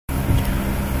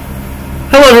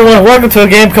Hello everyone, welcome to a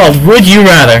game called Would You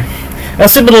Rather. A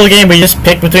simple little game where you just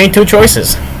pick between two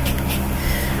choices.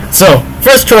 So,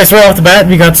 first choice right off the bat,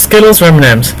 we got Skittles or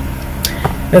M&M's.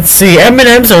 Let's see,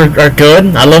 M&M's are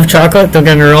good. I love chocolate, don't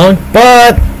get me wrong.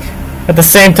 But, at the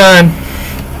same time,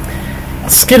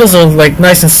 Skittles are like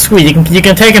nice and sweet. You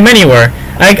can take them anywhere.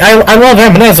 I love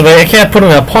M&M's, but I can't put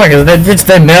them in a pocket.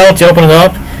 They melt, you open it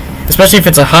up. Especially if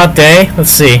it's a hot day.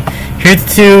 Let's see. Here's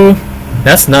two.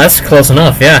 That's close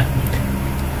enough, yeah.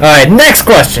 Alright, next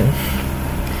question.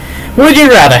 Would you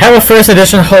rather have a first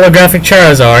edition holographic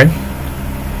Charizard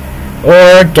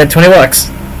or get 20 bucks?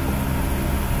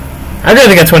 I'd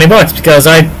rather get 20 bucks because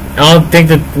I don't think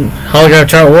that holographic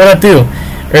Charizard, what would that do?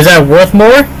 Or is that worth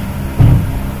more?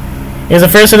 Is the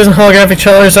first edition holographic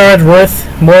Charizard worth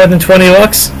more than 20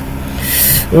 bucks?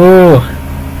 Ooh.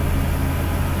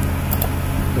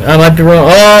 I might be wrong.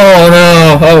 Oh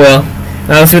no. Oh well.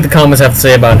 Now let's see what the comments have to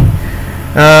say about it.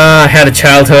 I had a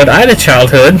childhood. I had a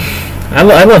childhood. I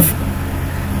love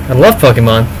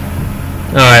Pokemon.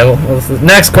 Alright, well,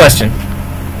 next question.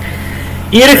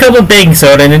 Eat a cup of baking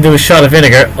soda and then do a shot of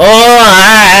vinegar.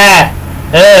 Oh,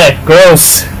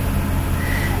 gross.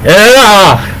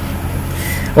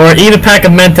 Or eat a pack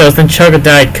of Mentos then chug a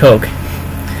Diet Coke.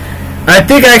 I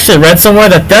think I actually read somewhere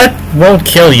that won't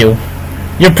kill you.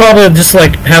 You'll probably just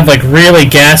have really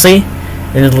gassy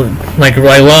and like a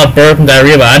lot of burp and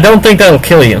diarrhea, but I don't think that'll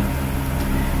kill you.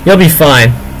 You'll be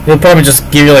fine. It'll probably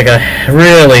just give you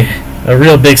a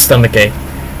real big stomach ache.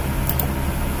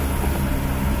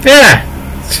 Yeah.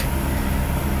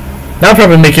 That'll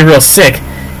probably make you real sick.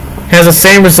 Has the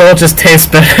same result, just tastes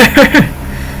better.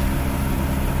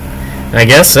 I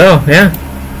guess so, yeah.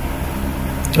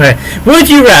 Alright. Would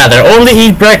you rather only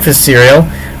eat breakfast cereal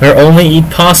or only eat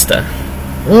pasta?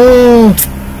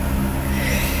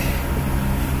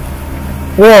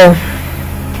 Well,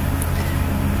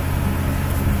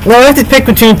 I have to pick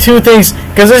between two things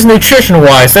because this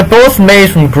nutrition-wise, they're both made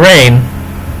from grain.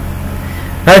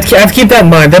 I have to keep that in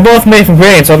mind. They're both made from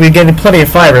grain, so I'll be getting plenty of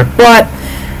fiber. But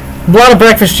a lot of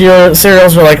breakfast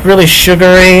cereals are really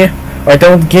sugary or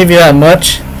don't give you that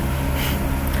much.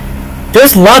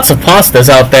 There's lots of pastas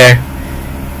out there.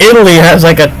 Italy has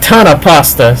a ton of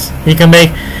pastas. You can make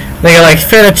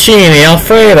fettuccine,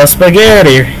 alfredo,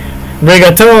 spaghetti,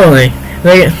 rigatoni.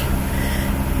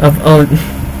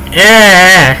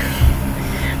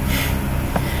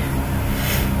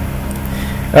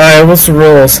 Alright, what's the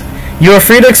rules? You are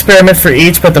free to experiment for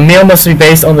each, but the meal must be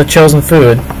based on the chosen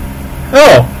food.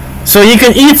 Oh, so you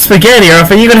can eat spaghetti, or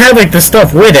you can have the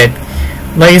stuff with it.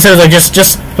 Like you said, just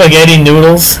spaghetti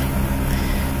noodles,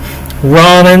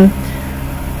 ramen.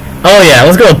 Oh yeah,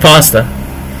 let's go with pasta.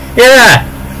 Yeah.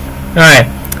 Alright.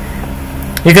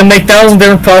 You can make thousands of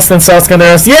different pasta and sauce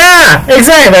combinations. Yeah!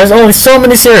 Exactly! There's only so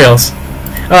many cereals.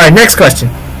 Alright, next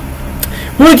question.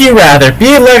 Would you rather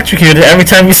be electrocuted every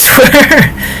time you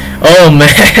swear? Oh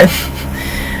man.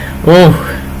 Ooh.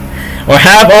 Or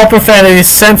have all profanity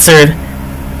censored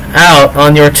out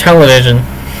on your television?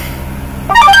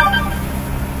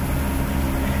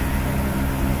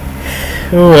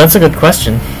 Ooh, that's a good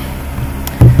question.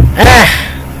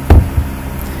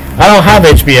 I don't have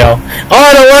HBO. Oh,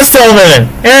 I don't watch television.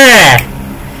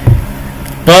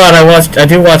 But I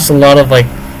do watch a lot of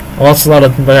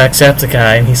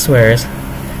Jacksepticeye, and he swears.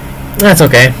 That's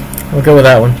okay. We'll go with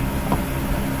that one.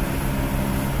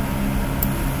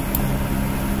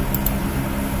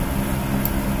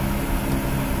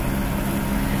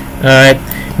 Alright.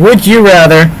 Would you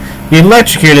rather be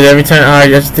electrocuted every time? Oh, I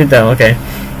just did that. Okay.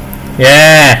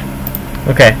 Yeah.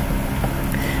 Okay.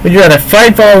 Would you rather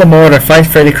fight Voldemort or fight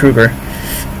Freddy Krueger?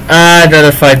 I'd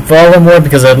rather fight Voldemort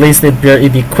because at least it'd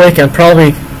be quick and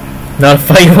probably not a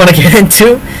fight you want to get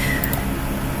into.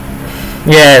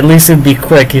 Yeah, at least it'd be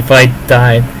quick if I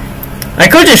died. I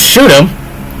could just shoot him.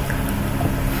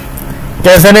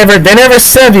 Because they never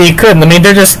said that you couldn't. I mean,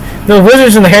 they're just the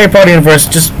wizards in the Harry Potter universe.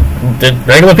 They're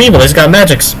regular people. They just got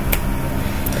magics.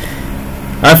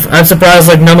 I'm surprised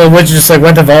none of the witches just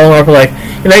went to Voldemort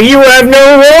and you have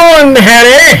no wand,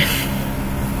 Harry.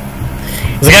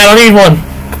 He's like, I don't need one.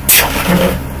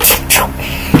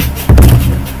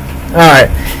 Alright.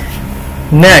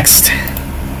 Next.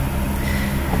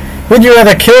 Would you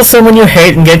rather kill someone you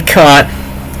hate and get caught,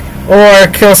 or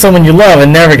kill someone you love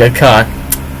and never get caught?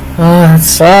 Oh, that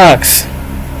sucks.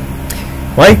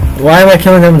 Why am I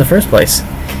killing them in the first place?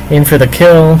 Aim for the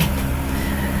kill.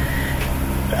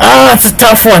 Ah, that's a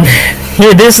tough one.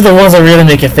 Here, these are the ones that really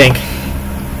make you think.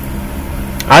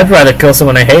 I'd rather kill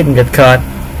someone I hate and get caught.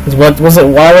 Why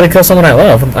would I kill someone I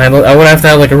love? I would have to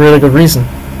have a really good reason.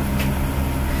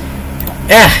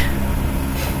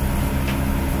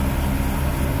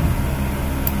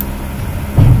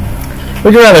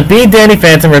 Would you rather be Danny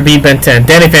Phantom or be Ben 10?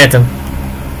 Danny Phantom.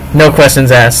 No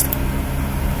questions asked.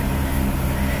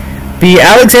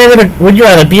 Would you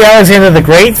rather be Alexander the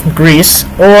Great from Greece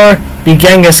or be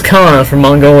Genghis Khan from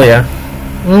Mongolia?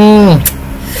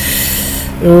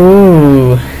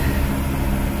 Ooh.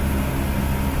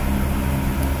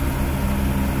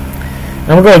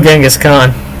 I'm gonna go with Genghis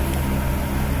Khan.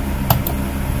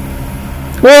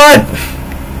 What?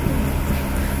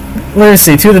 Let me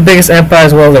see. Two of the biggest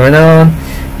empires world ever known.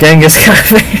 Genghis Khan.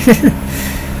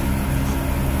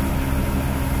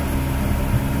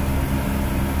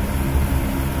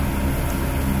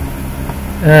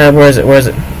 Where is it? Where is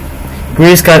it?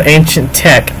 Greece got ancient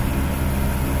tech.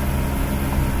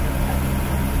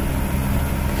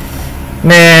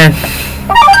 Man,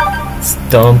 it's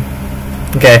dumb.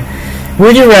 Okay.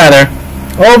 Would you rather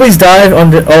always drive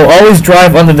under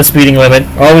the speeding limit,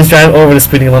 or always drive over the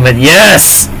speeding limit?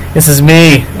 Yes, this is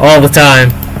me all the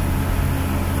time.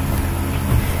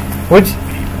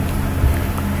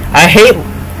 I hate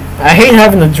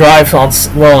having to drive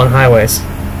slow on highways.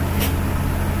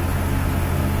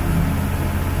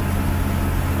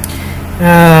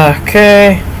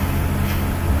 Okay.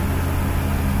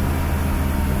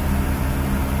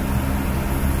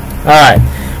 Alright.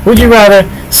 Would you rather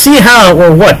see how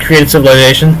or what created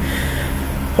civilization,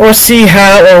 or see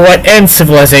how or what ends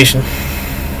civilization?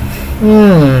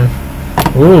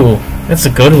 Ooh, that's a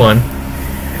good one.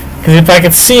 Because if I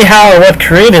could see how or what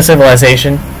created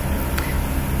civilization,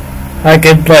 I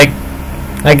could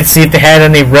see if they had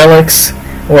any relics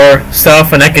or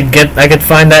stuff, and I could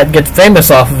find that, get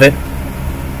famous off of it.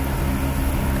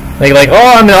 Like,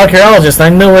 oh, I'm an archaeologist. I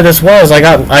knew where this was. I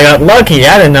got lucky.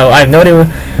 I didn't know. I have no idea.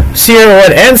 See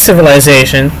what ends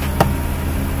civilization.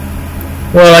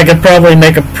 Well, I could probably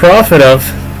make a profit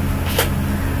off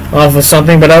of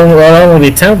something, but it'll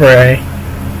only be temporary.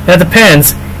 That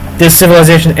depends. This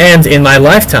civilization ends in my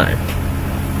lifetime.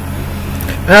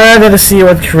 I'd rather see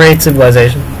what creates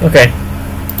civilization. Okay.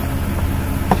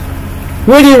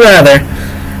 Would you rather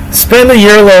spend a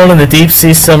year alone in a deep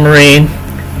sea submarine?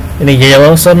 In a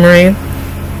yellow submarine?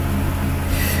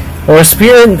 Or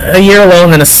spend a year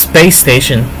alone in a space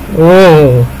station?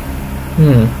 Ooh.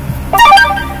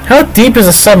 How deep is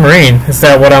a submarine? Is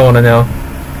that what I want to know?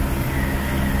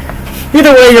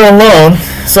 Either way, you're alone.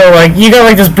 So, like, you got,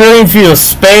 like, this brilliant view of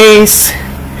space.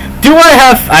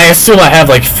 I assume I have,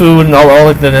 like, food and all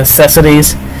like, the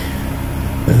necessities.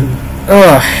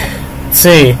 Let's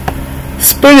see.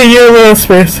 Spend a year alone in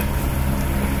space.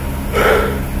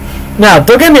 Now,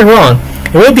 don't get me wrong,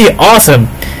 it would be awesome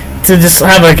to just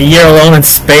have like a year alone in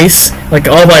space, like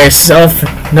all by yourself,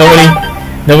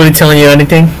 nobody telling you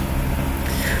anything.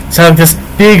 So have this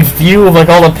big view of like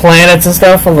all the planets and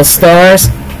stuff, all the stars.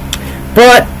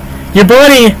 But your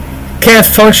body can't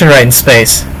function right in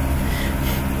space.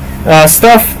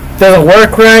 Stuff doesn't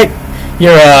work right.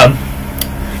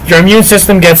 Your immune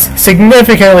system gets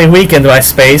significantly weakened by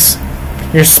space.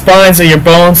 Your spines or your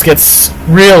bones gets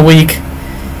real weak.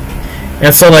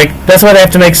 And so, like, that's why they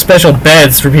have to make special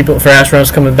beds for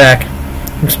astronauts coming back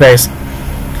from space.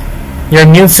 Your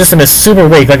immune system is super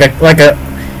weak,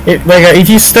 if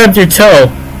you stubbed your toe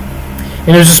and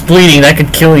it was just bleeding, that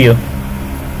could kill you.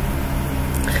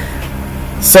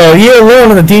 So, you're alone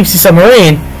in the deep sea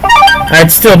submarine,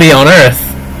 I'd still be on Earth.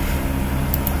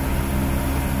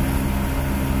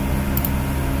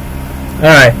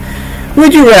 Alright.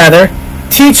 Would you rather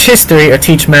teach history or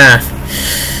teach math?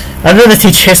 I'd rather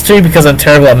teach history because I'm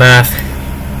terrible at math.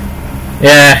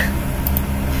 Yeah.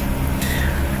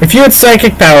 If you had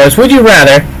psychic powers, would you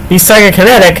rather be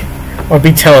psychokinetic or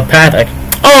be telepathic?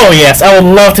 Oh yes, I would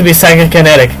love to be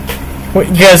psychokinetic.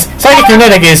 Because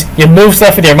psychokinetic is you move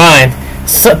stuff with your mind.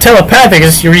 Telepathic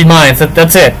is you read minds.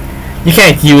 That's it. You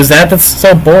can't use that. That's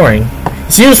so boring.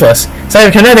 It's useless.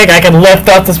 Psychokinetic, I can lift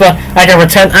up this one. I can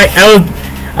pretend.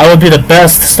 I would be the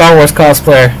best Star Wars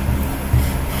cosplayer.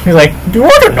 He's like, do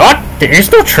it or not, there's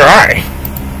no try.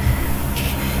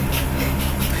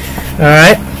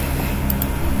 Alright.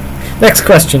 Next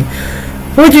question.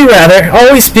 Would you rather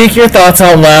always speak your thoughts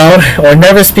out loud or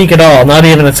never speak at all, not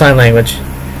even in sign language?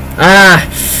 I'd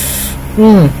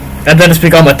rather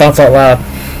speak all my thoughts out loud.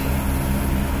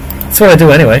 That's what I do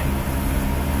anyway.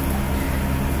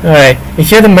 Alright.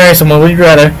 If you had to marry someone, would you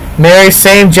rather marry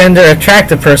same gender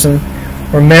attractive person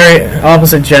or marry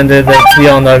opposite gender that's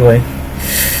beyond ugly?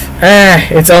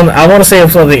 It's on. I want to say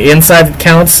it's on the inside that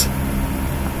counts.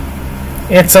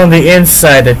 It's on the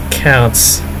inside that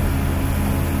counts.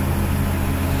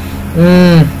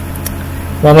 Well,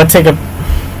 I'm gonna take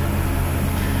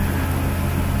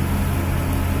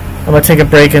a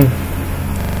break and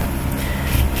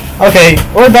Okay,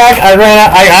 we're back. I ran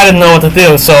out. I didn't know what to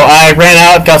do, so I ran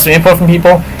out, got some input from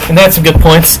people, and they had some good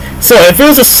points. So if it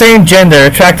was the same gender,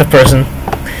 attractive person,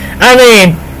 I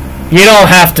mean, you don't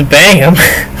have to bang him.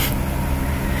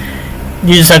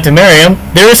 You just have to marry him.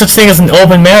 There is such thing as an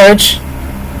open marriage,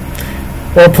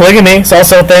 or polygamy. It's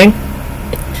also a thing.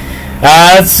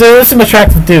 So there's some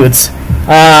attractive dudes.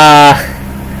 Ryan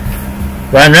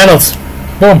Reynolds.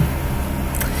 Boom.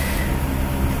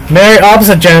 Marry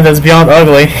opposite gender that's beyond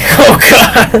ugly. Oh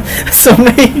god. So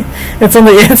many. It's on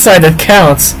the inside that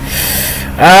counts.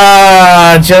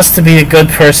 Just to be a good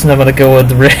person, I'm gonna go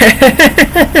with red.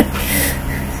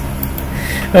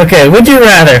 Okay, would you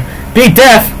rather be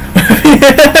deaf?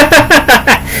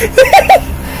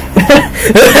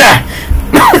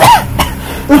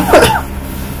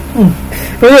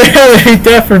 Would you rather be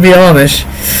deaf or be Amish?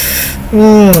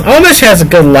 Amish has a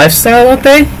good lifestyle, don't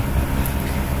they?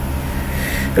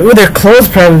 Ooh, their clothes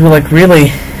probably like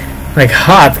really like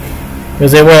hot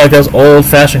because they wear like those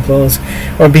old-fashioned clothes.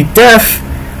 Or be deaf.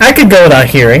 I could go without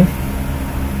hearing.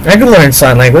 I could learn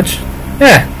sign language.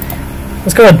 Yeah,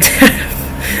 let's go with deaf.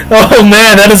 Oh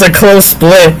man, that is a close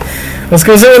split. Let's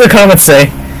go see what the comments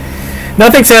say.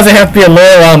 Nothing says I have to be a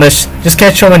loyal Amish. Just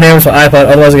can't show my neighbors my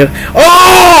iPod, otherwise I get.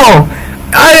 Oh!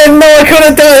 I didn't know I could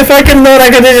have done it. If I could have known,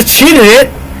 I could have just cheated it.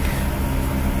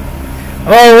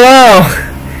 Oh wow.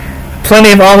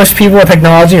 Plenty of Amish people with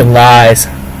technology. Lies.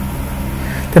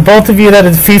 To both of you, that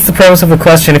defeats the premise of the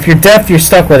question. If you're deaf, you're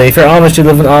stuck with it. If you're Amish, you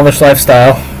live an Amish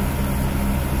lifestyle.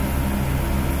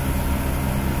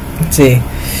 Let's see.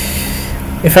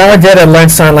 If I were dead, I'd learn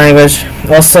sign language.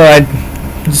 Also, I'd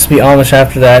just be Amish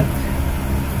after that.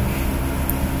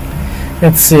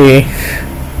 Let's see.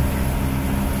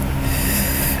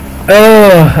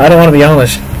 Oh, I don't want to be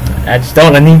Amish. I just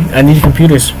don't. I need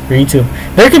computers for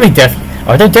YouTube. There could be deaf.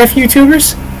 Are there deaf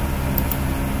YouTubers?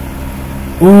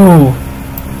 Ooh,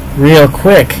 real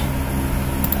quick.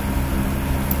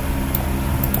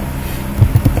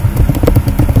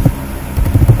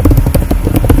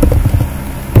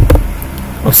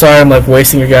 I'm sorry I'm like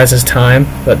wasting your guys' time,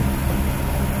 but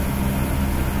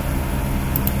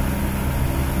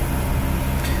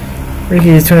Ricky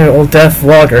is turning an old deaf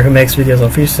vlogger who makes videos on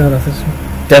freestyle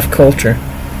deaf culture.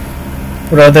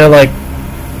 But are there like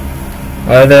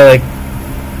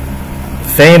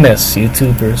famous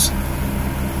YouTubers?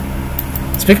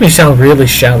 It's making me sound really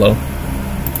shallow.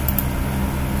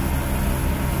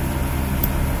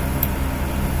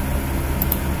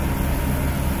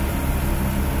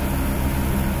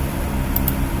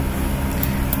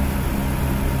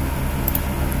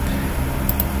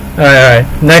 Alright.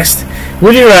 Next,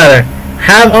 would you rather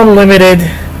have unlimited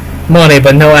money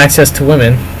but no access to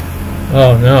women?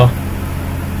 Oh no.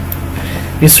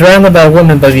 Be surrounded by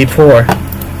women but be poor.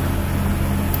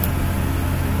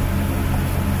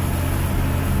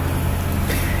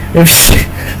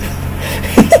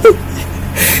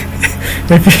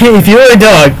 If you were a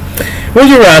dog, would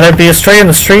you rather be a stray in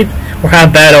the street or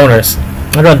have bad owners?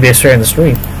 I'd rather be a stray in the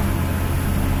street.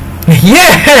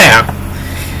 Yeah!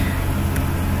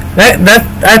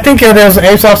 I think there was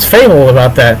Aesop's fable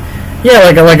about that. Yeah,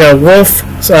 like a wolf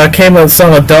came and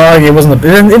saw a dog. It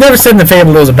never said in the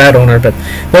fable it was a bad owner, but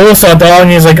the wolf saw a dog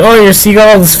and he's like, "Oh, you got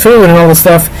all this food and all this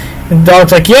stuff." And the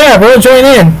dog's like, "Yeah, bro, join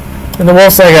in." And the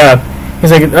wolf's like,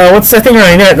 he's like, "What's that thing around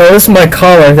your neck?" "Oh, this is my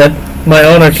collar that my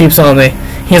owner keeps on me."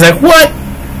 He's like, "What?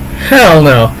 Hell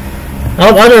no!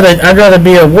 I'd rather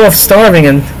be a wolf starving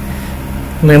and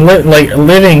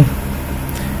living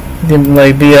than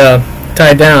like be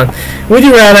tied down." Would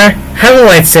you rather have a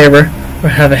lightsaber or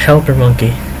have a helper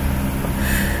monkey?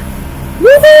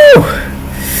 Woohoo!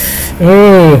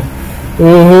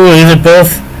 Ooh, these are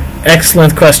both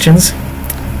excellent questions.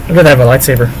 I'd rather have a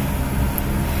lightsaber.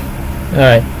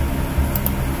 Alright.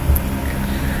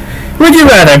 Would you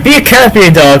rather be a cat, be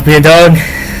a dog? Be a dog.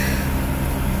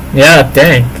 Yeah,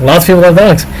 dang. Lots of people love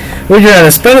dogs. Would you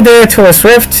rather spend a day with Taylor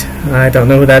Swift? I don't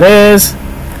know who that is.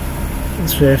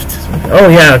 Swift. Oh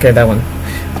yeah, okay, that one.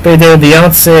 Spend a day with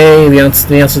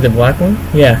Beyonce the black one?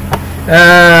 Yeah.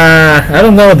 I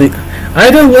don't know. I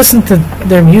don't listen to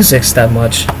their music that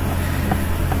much.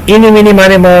 Eeny, meeny,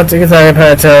 miny, moe, tickety,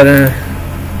 patata.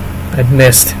 I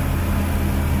missed.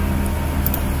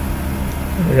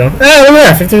 There we go. Ah, look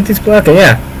at that. 50 black.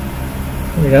 Yeah.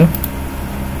 There we go.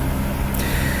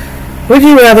 Would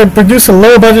you rather produce a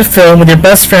low-budget film with your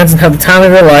best friends and have the time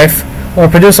of your life, or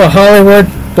produce a Hollywood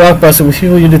blockbuster with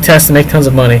people you detest and make tons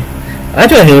of money? I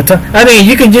mean,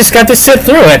 you just got to sit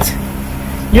through it.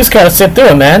 You just gotta sit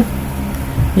through it, man.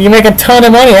 You can make a ton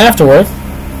of money afterward.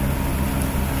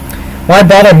 Why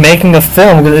bother making a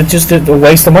film? It's just a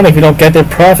waste of money if you don't get their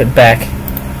profit back.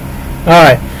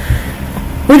 Alright.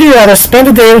 Would you rather spend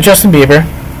a day with Justin Bieber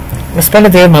or spend a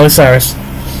day with Miley Cyrus?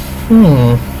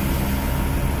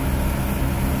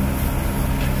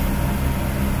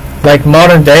 Like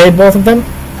modern day, both of them?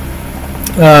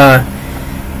 I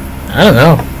don't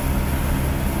know.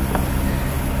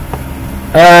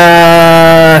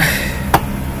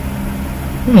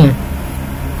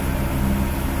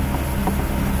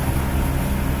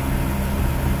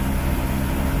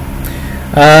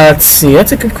 Let's see.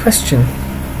 That's a good question.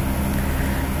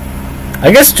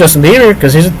 I guess Justin Bieber,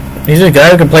 because he's a guy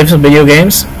who can play some video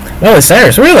games. Miley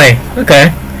Cyrus, really?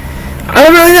 Okay. I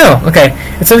don't really know. Okay,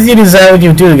 it's something you decide what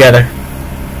you do together.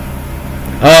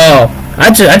 Oh,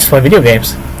 I just play video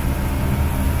games.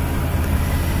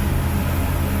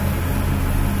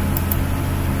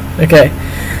 Okay.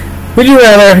 Would you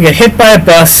rather get hit by a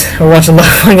bus or watch a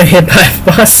loved one get hit by a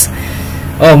bus?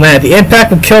 Oh man, the impact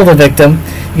would kill the victim.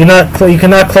 You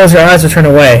cannot close your eyes or turn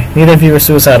away. Neither of you are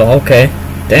suicidal. Okay.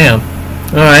 Damn.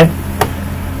 Alright.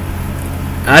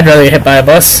 I'd rather get hit by a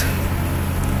bus.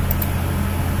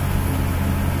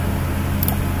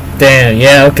 Damn,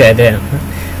 yeah, okay, damn.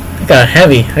 I got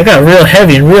heavy. I got real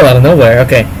heavy and real out of nowhere.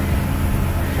 Okay.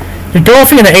 You're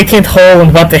golfing in the 18th hole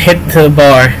and about to hit to the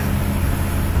bar.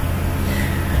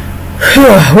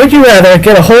 Would you rather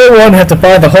get a hole in one and have to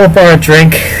buy the whole bar a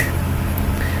drink?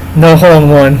 No hole in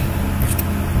one.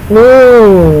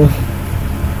 Ooh.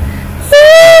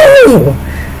 Ooh.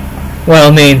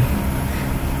 Well, I mean,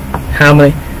 how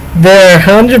many? There are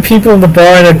 100 people in the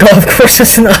bar and a golf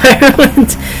course in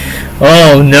Ireland.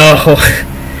 Oh no,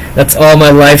 that's all my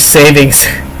life savings.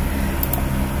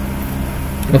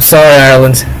 I'm sorry,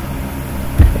 Ireland.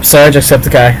 I'm sorry to accept the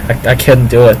guy. I couldn't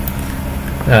do it.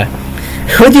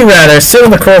 Would you rather sit in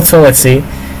the cold toilet seat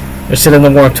or sit in the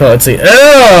warm toilet seat?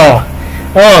 Oh!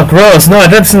 Oh, gross. No,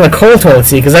 I'd rather sit in the cold toilet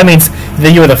seat because that means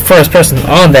that you were the first person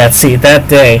on that seat that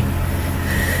day.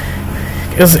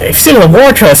 Because if you sit in the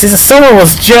warm toilet seat, someone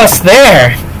was just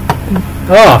there.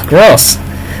 Oh, gross.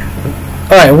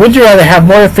 Alright, would you rather have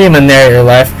Morgan Freeman narrate your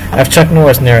life or have Chuck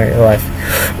Norris narrate your life?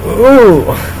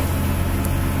 Ooh.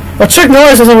 Well, Chuck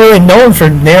Norris isn't really known for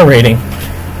narrating.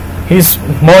 He's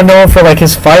more known for like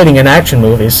his fighting and action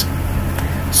movies.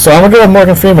 So I'm gonna go with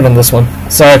Morgan Freeman on this one.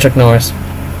 Sorry, Chuck Norris.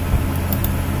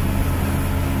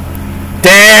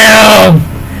 Damn!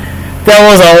 That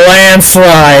was a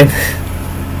landslide.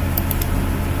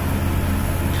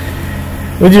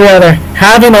 Would you rather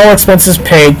have an all expenses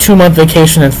paid 2-month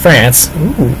vacation in France?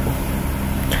 Ooh.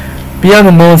 Be on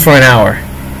the moon for an hour.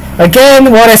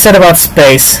 Again, what I said about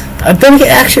space. Then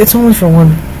actually, it's only for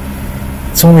 1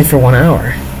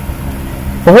 hour.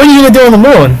 But what are you gonna do on the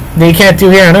moon that you can't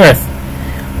do here on Earth?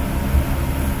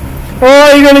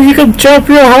 Oh, you could jump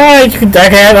real high. I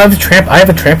have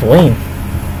a trampoline.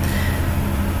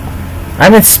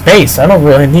 I'm in space. I don't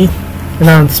really need. I'm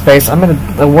not in space. I'm in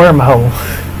a wormhole.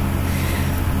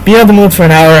 Be on the moon for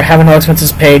an hour. Have no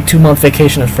expenses paid. 2-month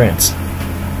vacation in France.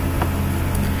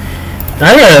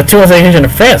 I got a 2-month vacation in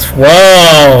France.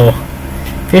 Whoa.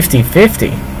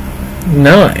 50-50.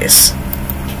 Nice.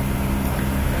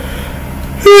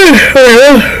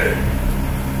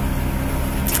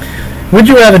 Would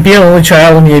you rather be an only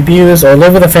child and be abused or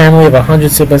live with a family of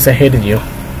 100 siblings that hated you?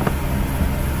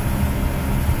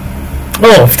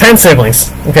 Oh, 10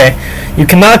 siblings. Okay. You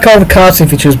cannot call the cops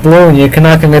if you choose blue, and you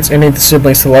cannot convince any of the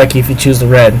siblings to like you if you choose the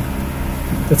red.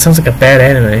 That sounds like a bad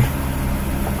anime.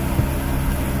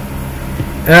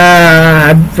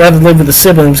 I'd rather live with the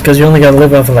siblings because you only gotta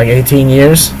live with them for like 18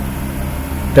 years.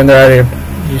 Then they're either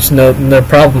just no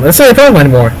problem. That's not a problem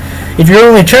anymore. If you're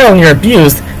only a child and you're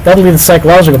abused, that'll lead to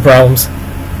psychological problems.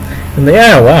 And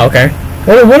yeah, wow, okay.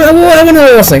 I want to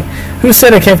know this thing. Who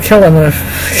said I can't kill them?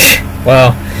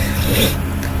 Wow.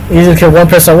 Easy to kill one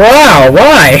person. Wow,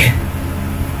 why?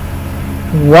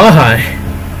 Why?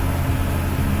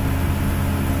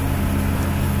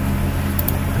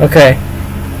 Okay.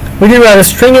 Would you rather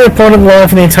string your opponent along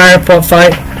for the entire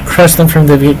fight, crush them from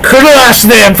the beginning? Crush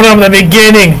them from the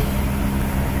beginning!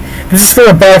 This is for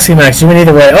a boxing match. You win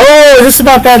either way. Oh, is this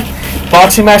about that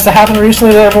boxing match that happened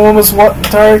recently that everyone was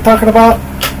talking about?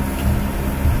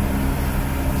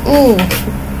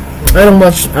 I don't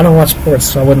watch sports,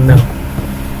 so I wouldn't know.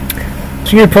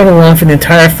 String your opponent along for the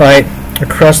entire fight, or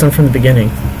crush them from the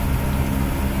beginning.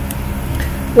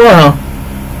 Well,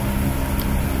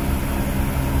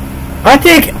 I'm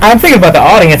thinking about the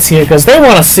audience here because they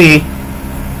want to see.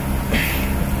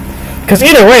 Because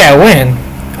either way, I win.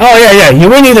 Oh yeah, you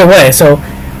win either way. So,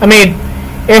 I mean,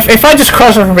 if I just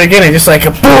crush them from the beginning, just like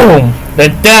a boom,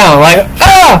 they're down, like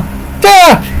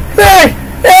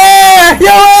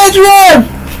yo, Adrian!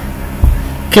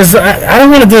 Because I don't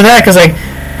want to do that because like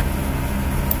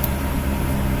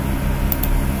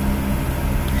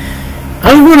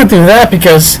I don't want to do that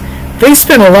because they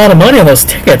spend a lot of money on those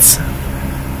tickets.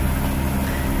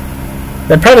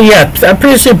 They're probably, yeah, I'm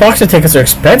pretty sure boxer tickets are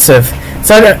expensive.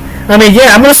 So, I mean,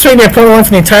 yeah, I'm going to swing the opponent one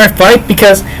for the entire fight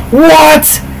because,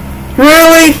 what?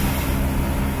 Really?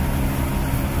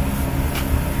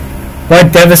 Why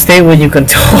devastate when you can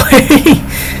toy?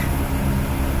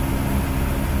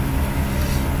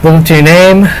 Look to your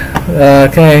name.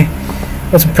 Okay.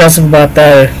 What's impressive about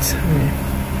that?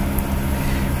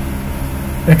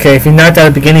 Okay, if you knocked out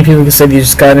at the beginning, people can say you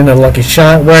just got in a lucky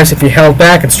shot. Whereas if you held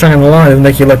back and strung him along, it would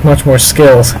make you look much more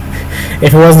skilled.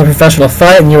 If it wasn't a professional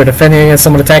fight and you were defending against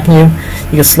someone attacking you,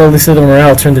 you could slowly see the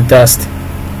morale turn to dust.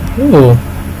 Ooh,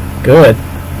 good.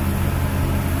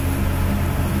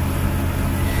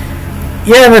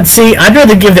 Yeah, but see, I'd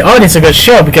rather give the audience a good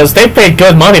show because they paid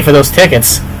good money for those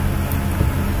tickets.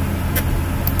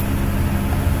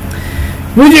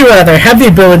 Would you rather have the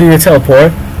ability to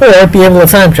teleport or be able to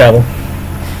time travel?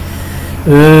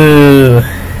 Ooh.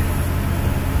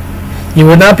 You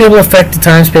would not be able to affect the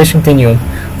time-space continuum.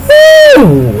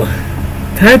 Woo!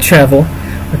 Time travel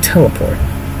or teleport?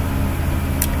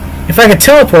 If I could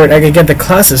teleport, I could get the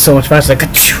classes so much faster.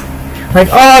 Like,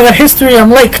 oh, I got history,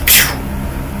 I'm late.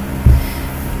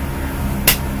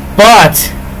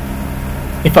 But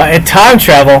if I had time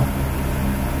travel,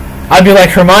 I'd be like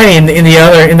Hermione in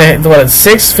the what,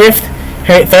 6th, 5th,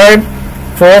 3rd,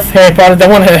 4th Harry Potter. That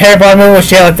one Harry Potter movie where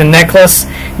she had like the necklace,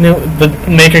 you know, the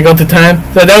make her go through time.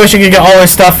 So that way she could get all her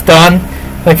stuff done,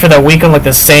 like for the week on like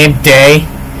the same day.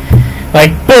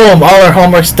 Like boom, all her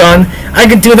homework's done. I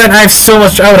could do that. And I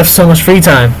would have so much free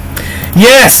time.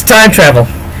 Yes, time travel.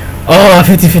 Oh,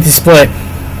 50-50 split.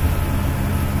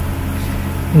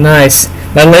 Nice.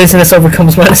 My laziness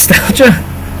overcomes my nostalgia.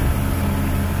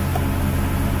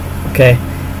 Okay.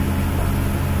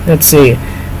 Let's see.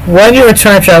 When you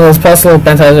time travel, it's possible to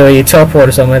bend or you teleport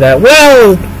or something like that.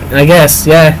 Well, I guess,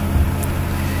 yeah.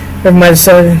 Never mind.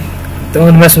 So, don't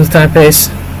want to mess with the time pace.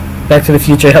 Back to the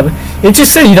Future. It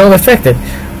just said you don't affect it.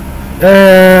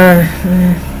 Yeah,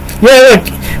 look.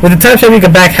 With the time travel, you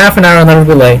can back half an hour and never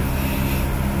be late.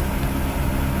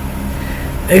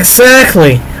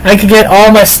 Exactly. I could get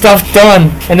all my stuff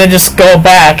done and then just go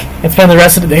back and spend the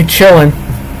rest of the day chilling.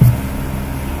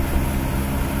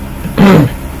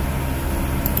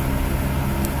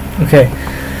 Okay.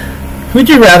 Would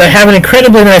you rather have an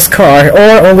incredibly nice car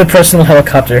or only personal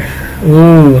helicopter?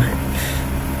 Ooh.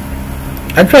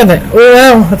 I'd probably...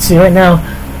 Well, let's see right now.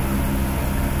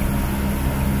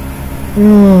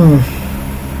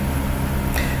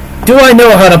 Do I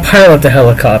know how to pilot the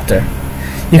helicopter?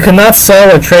 You cannot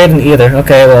sell or trade in either.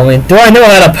 Okay, well, I mean, do I know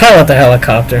how to pilot the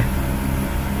helicopter?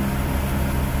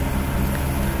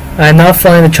 I'm not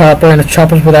flying the chopper, and if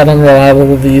choppers without unreliable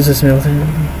will be used as military.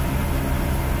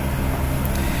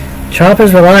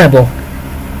 Chopper's reliable,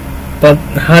 but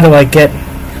how do I get...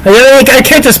 I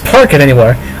can't just park it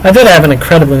anywhere. I thought I have an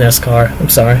incredibly nice car. I'm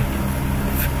sorry.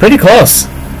 Pretty close.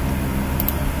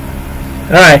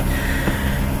 Alright.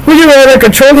 Would you rather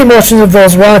control the emotions of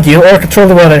those around you or control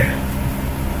the weather?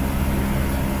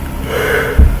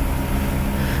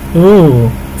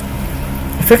 Ooh.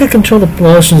 If I could control the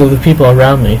emotions of the people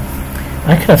around me,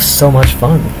 I could have so much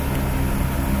fun.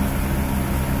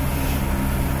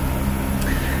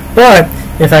 But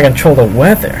if I control the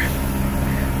weather,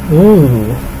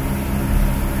 ooh,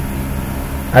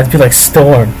 I'd be like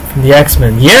Storm from the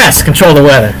X-Men. Yes, control the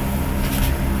weather.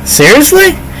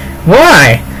 Seriously?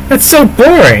 Why? That's so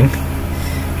boring.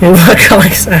 You look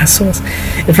like assholes.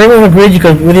 If everyone agreed you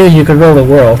could rule the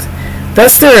world.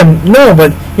 That's their... No,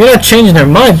 but you're not changing their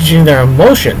minds, you're changing their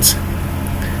emotions.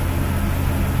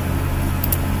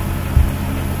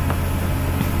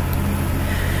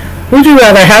 Would you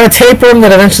rather have a tapeworm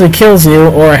that eventually kills you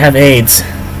or have AIDS?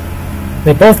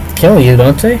 They both kill you,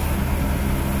 don't they?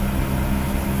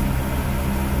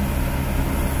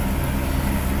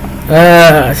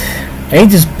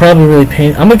 AIDS is probably really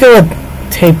painful. I'm gonna go with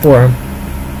tapeworm.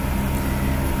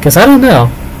 Because I don't know.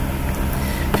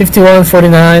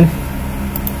 51-49.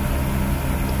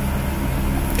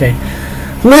 Okay.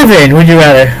 Live in, would you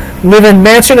rather? Live in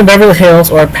mansion in Beverly Hills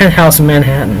or a penthouse in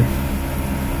Manhattan?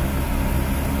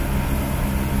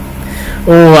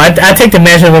 Oh, I'd take the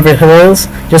mansion in Beverly Hills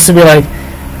just to be like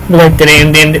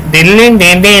din din din din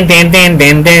din din din din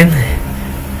din din,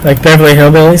 like Beverly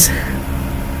Hillbillies.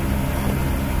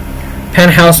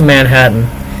 Penthouse in Manhattan.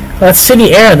 Well, that's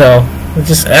city air though. It's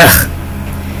just ugh.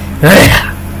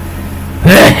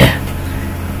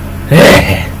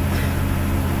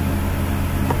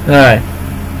 Alright.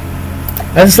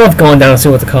 I just love going down and see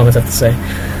what the comments have to say.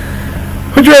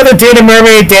 Would you rather date a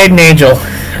mermaid, date an angel?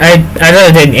 I'd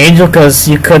rather date an angel because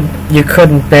you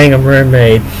couldn't bang a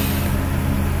mermaid.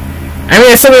 I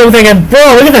mean, some people thinking,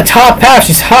 bro, look at the top half,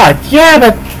 she's hot. Yeah,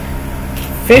 but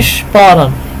fish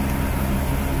bottom.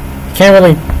 Can't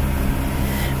really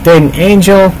date an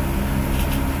angel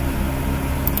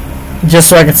just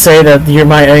so I could say that you're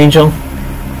my angel.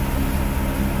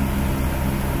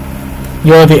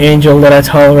 You're the angel that I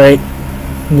tolerate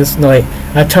in this night.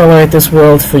 I tolerate this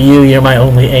world for you. You're my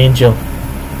only angel.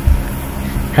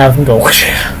 Have him go.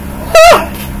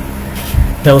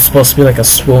 That was supposed to be like a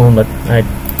swoon, but I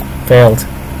failed.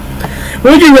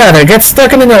 Would you rather get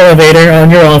stuck in an elevator on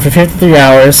your own for 53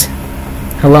 hours?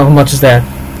 How much is that?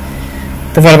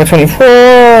 Divided by 24.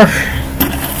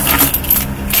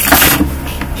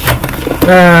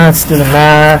 Let's do the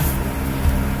math.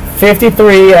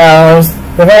 53 hours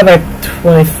divided by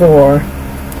 24.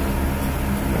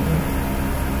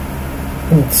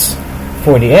 It's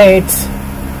 48.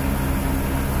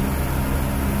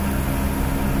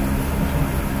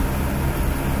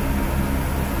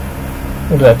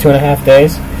 What is that, 2.5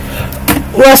 days?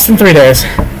 Less than 3 days.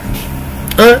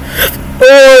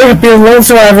 Or be a lone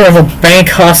survivor of a bank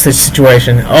hostage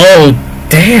situation. Oh,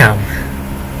 damn.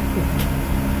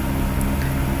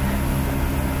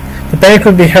 The bank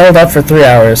would be held up for 3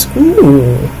 hours.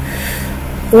 Ooh.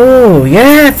 Ooh,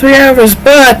 yeah, 3 hours,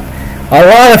 but a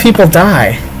lot of people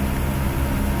die.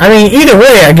 I mean, either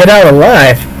way, I get out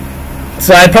alive.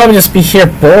 So I'd probably just be here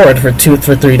bored for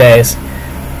 3 days.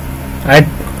 I'd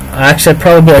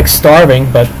probably be like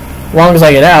starving, but as long as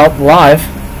I get out alive.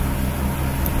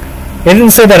 It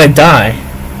didn't say that I'd die.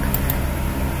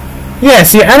 Yeah,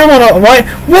 see, I don't want to.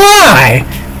 Why?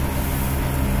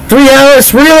 3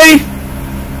 hours, really?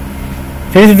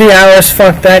 53 hours,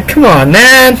 fuck that. Come on,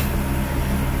 man.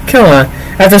 Come on.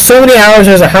 After so many hours,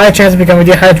 there's a high chance of becoming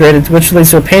dehydrated, which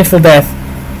leads to a painful death.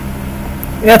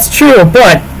 That's true,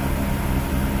 but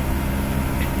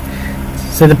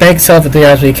so the bank itself for 3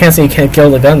 hours, but you can't say you can't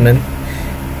kill the gunman.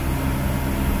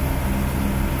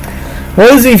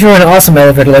 What is it if you're in an awesome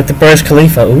elevator like the Burj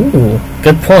Khalifa? Ooh,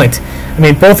 good point. I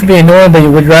mean, both would be annoying, but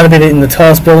you would rather be in the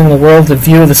tallest building in the world, the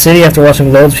view of the city after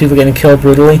watching loads of people getting killed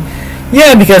brutally.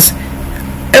 Yeah, because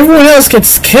everyone else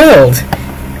gets killed.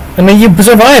 I mean, you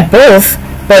survive both,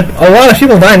 but a lot of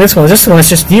people die in this one. This one is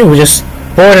just you, just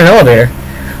bored in an elevator.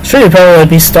 Sure, you'll probably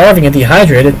be starving and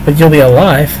dehydrated, but you'll be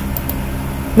alive.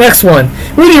 Next one.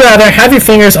 Would you rather have your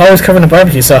fingers always covered in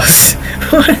barbecue sauce?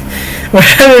 What? Or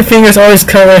have your fingers always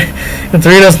covered in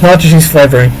Doritos nacho cheese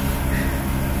flavoring?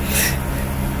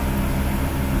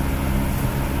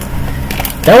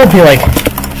 That would be like...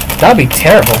 that would be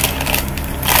terrible.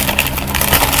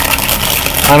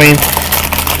 I mean...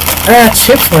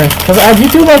 chips win. Because you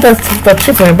do love that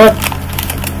chip win, but...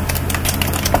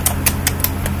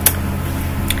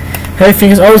 have your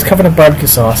fingers always covered in barbecue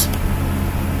sauce?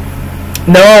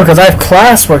 No, because I have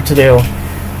classwork to do.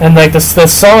 And like the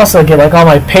sauce, I get like all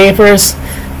my papers.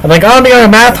 I'm like, oh, I got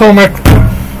a math homework.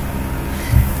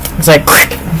 It's like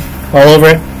all over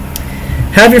it.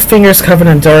 Have your fingers covered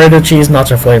in Dorito cheese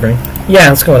nacho flavoring. Yeah,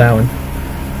 let's go with that one.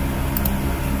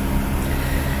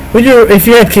 Would you, if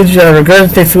you had kids, would you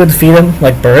regurgitate food to feed them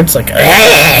like birds, like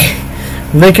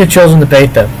lick your children to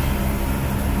bait them?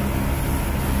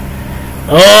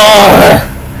 Oh.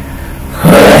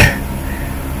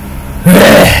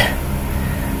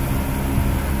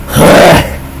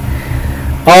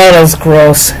 Oh, that's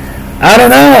gross. I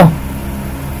don't know.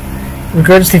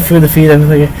 Regurgitate food to feed them.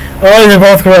 Oh, they're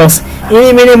both gross.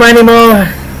 Eeny, meeny, miny, mo.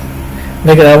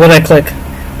 Look at that. What did I click?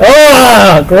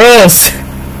 Oh, gross.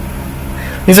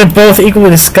 These are both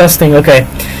equally disgusting. Okay.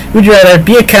 Would you rather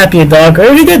be a cat, be a dog, or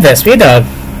if you did this, be a dog?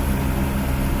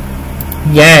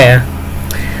 Yeah.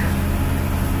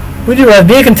 Would you rather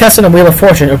be a contestant on Wheel of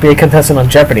Fortune or be a contestant on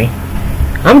Jeopardy?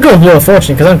 I'm good with Wheel of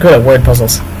Fortune because I'm good at word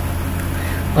puzzles.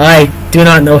 I do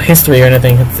not know history or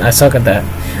anything. I suck at that.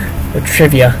 Or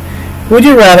trivia. Would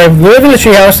you rather live in a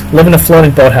treehouse, live in a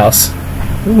floating boathouse?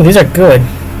 Ooh, these are good.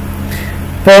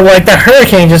 But like the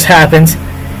hurricane just happened,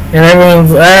 and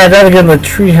everyone's I'd rather get in the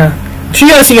treehouse.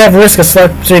 Treehouse, you have a risk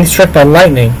of being struck by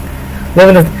lightning.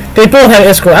 They both have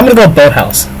escort. I'm gonna go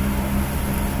boathouse.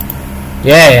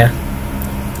 Yeah.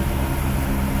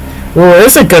 Ooh,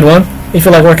 this is a good one. If you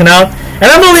feel like working out.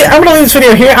 And I'm gonna leave this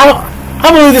video here. I'm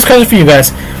gonna leave this question for you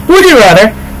guys. Would you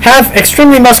rather have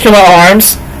extremely muscular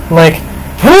arms, like,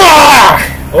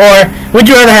 or would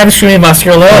you rather have extremely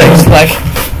muscular legs, like,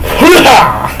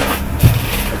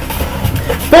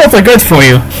 both are good for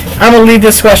you. I'm gonna leave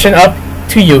this question up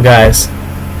to you guys.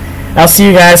 I'll see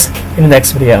you guys in the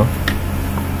next video.